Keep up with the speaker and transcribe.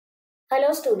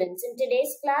Hello students, in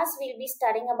today's class we will be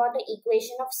studying about the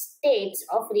equation of states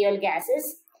of real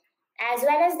gases as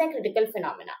well as their critical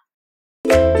phenomena.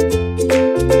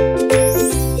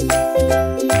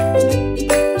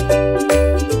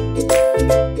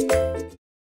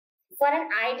 For an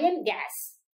ideal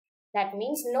gas, that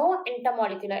means no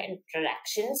intermolecular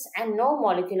interactions and no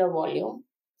molecular volume,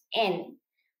 N,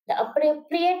 the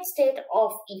appropriate state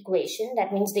of equation,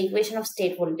 that means the equation of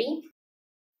state will be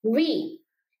V.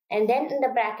 And then in the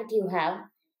bracket you have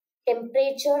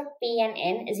temperature P and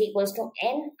N is equals to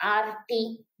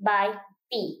nRT by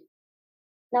P.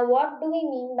 Now what do we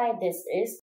mean by this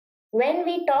is, when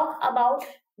we talk about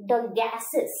the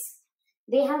gases,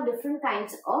 they have different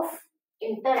kinds of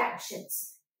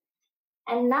interactions.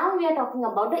 And now we are talking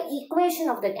about the equation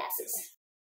of the gases.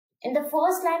 In the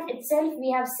first line itself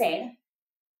we have said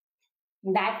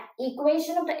that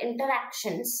equation of the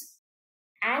interactions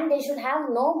and they should have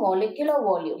no molecular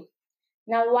volume.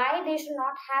 Now, why they should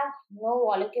not have no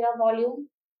molecular volume?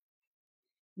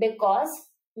 Because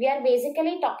we are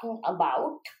basically talking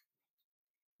about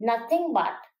nothing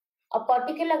but a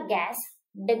particular gas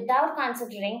without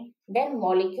considering their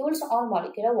molecules or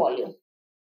molecular volume.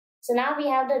 So now we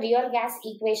have the real gas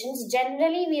equations.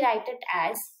 Generally, we write it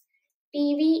as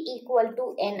PV equal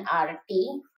to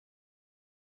nRT.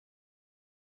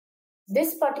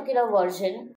 This particular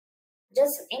version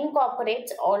just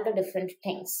incorporates all the different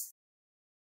things.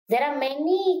 There are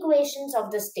many equations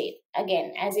of the state.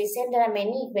 Again, as I said, there are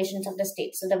many equations of the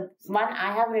state. So the one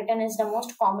I have written is the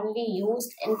most commonly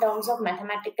used in terms of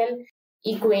mathematical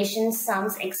equations,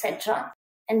 sums, etc.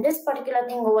 And this particular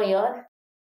thing over here,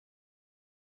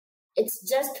 it's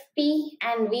just P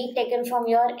and V taken from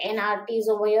your nRT is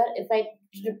over here. If I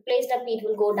replace the P, it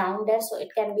will go down there. So it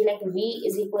can be like V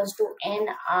is equals to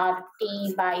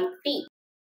nRT by P.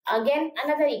 Again,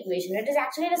 another equation. It is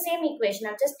actually the same equation.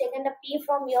 I've just taken the P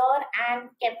from here and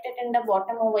kept it in the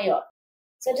bottom over here.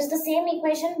 So it is the same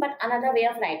equation but another way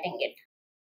of writing it.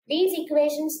 These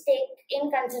equations take in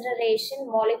consideration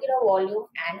molecular volume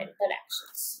and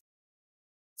interactions.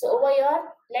 So over here,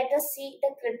 let us see the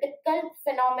critical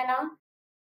phenomena.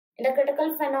 In the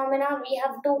critical phenomena, we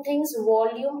have two things: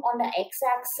 volume on the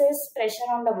x-axis, pressure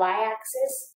on the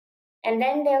y-axis. And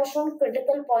then they have shown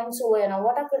critical points over here. Now,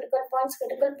 what are critical points?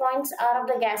 Critical points are of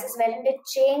the gases wherein they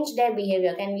change their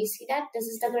behavior. Can we see that? This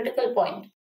is the critical point.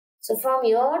 So, from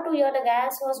here to here, the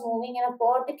gas was moving in a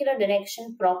particular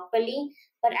direction properly.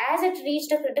 But as it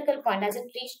reached a critical point, as it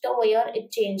reached over here,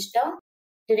 it changed the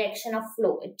direction of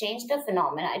flow. It changed the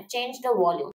phenomena. It changed the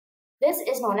volume. This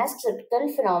is known as critical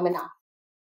phenomena.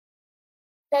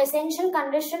 The essential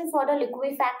condition for the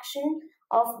liquefaction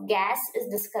of gas is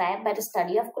described by the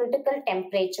study of critical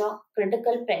temperature,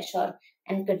 critical pressure,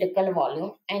 and critical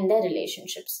volume and their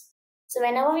relationships. So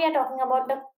whenever we are talking about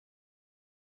the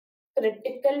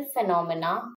critical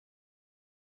phenomena,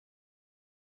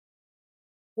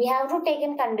 we have to take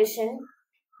in condition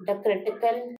the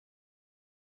critical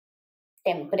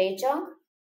temperature,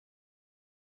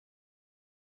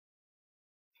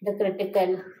 the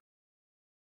critical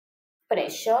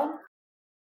pressure,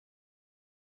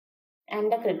 and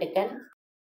the critical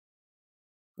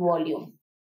volume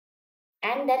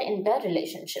and their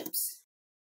interrelationships.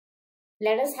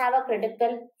 Let us have a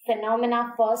critical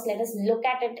phenomena first. Let us look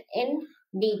at it in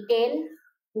detail.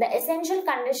 The essential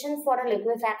condition for a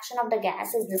liquefaction of the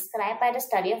gas is described by the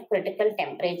study of critical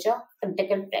temperature,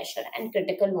 critical pressure, and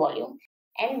critical volume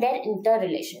and their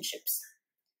interrelationships.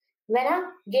 When a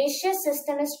gaseous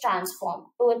system is transformed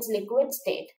to its liquid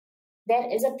state,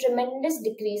 there is a tremendous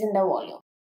decrease in the volume.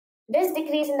 This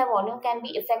decrease in the volume can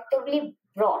be effectively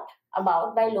brought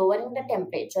about by lowering the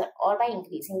temperature or by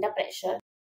increasing the pressure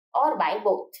or by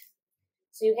both.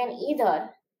 So you can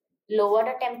either lower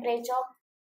the temperature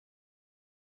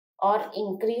or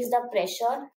increase the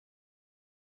pressure,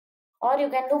 or you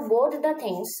can do both the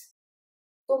things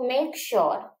to make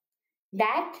sure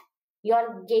that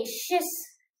your gaseous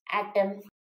atom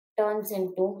turns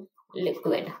into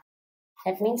liquid.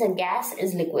 That means a gas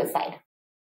is liquefied.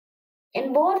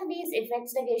 In both these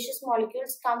effects, the gaseous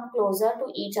molecules come closer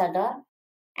to each other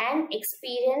and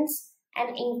experience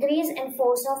an increase in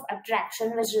force of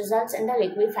attraction, which results in the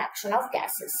liquefaction of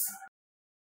gases.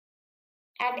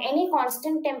 At any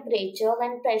constant temperature,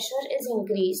 when pressure is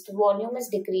increased, volume is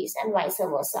decreased and vice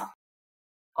versa.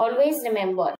 Always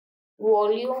remember,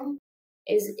 volume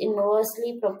is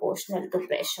inversely proportional to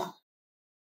pressure.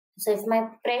 So if my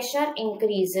pressure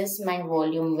increases, my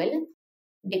volume will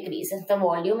decrease. If the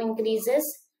volume increases,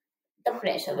 the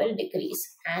pressure will decrease,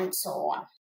 and so on.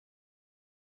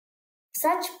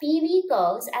 Such PV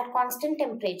curves at constant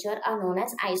temperature are known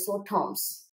as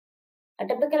isotherms. A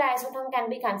typical isotherm can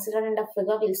be considered in the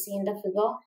figure. We'll see in the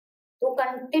figure. To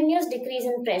continuous decrease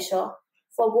in pressure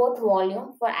for both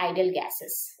volume for ideal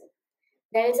gases.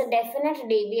 There is a definite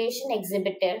deviation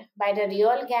exhibited by the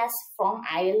real gas from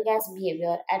ideal gas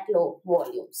behavior at low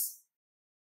volumes.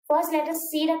 First, let us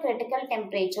see the critical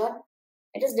temperature.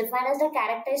 It is defined as the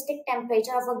characteristic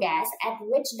temperature of a gas at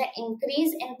which the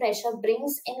increase in pressure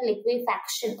brings in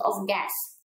liquefaction of gas,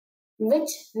 which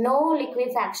no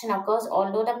liquefaction occurs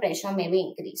although the pressure may be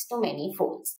increased to many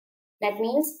folds. That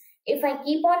means if I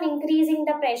keep on increasing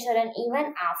the pressure and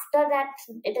even after that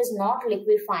it is not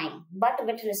liquefying, but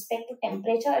with respect to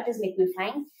temperature it is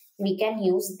liquefying, we can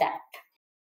use that.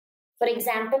 For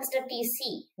examples, the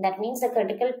Tc, that means the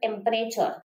critical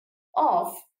temperature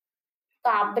of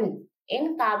carbon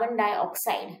in carbon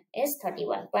dioxide is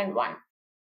 31.1.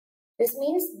 This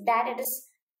means that it is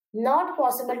not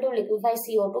possible to liquefy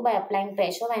CO2 by applying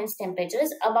pressure when its temperature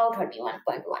is above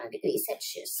 31.1 degrees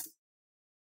Celsius.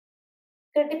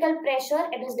 Critical pressure,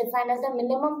 it is defined as the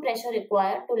minimum pressure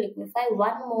required to liquefy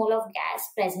 1 mole of gas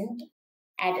present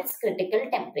at its critical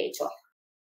temperature.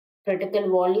 Critical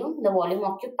volume, the volume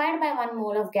occupied by 1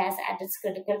 mole of gas at its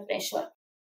critical pressure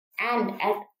and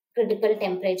at critical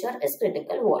temperature is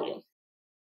critical volume.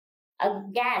 A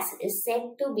gas is said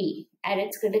to be at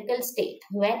its critical state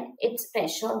when its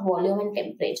pressure, volume and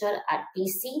temperature are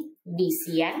Pc,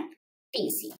 Vc and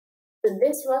Tc. So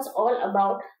this was all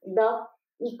about the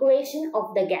equation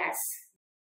of the gas.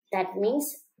 That means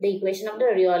the equation of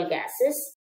the real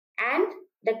gases and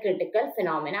the critical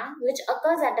phenomena which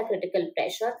occurs at the critical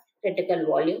pressure, critical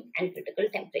volume and critical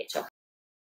temperature.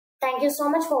 Thank you so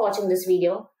much for watching this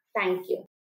video. Thank you.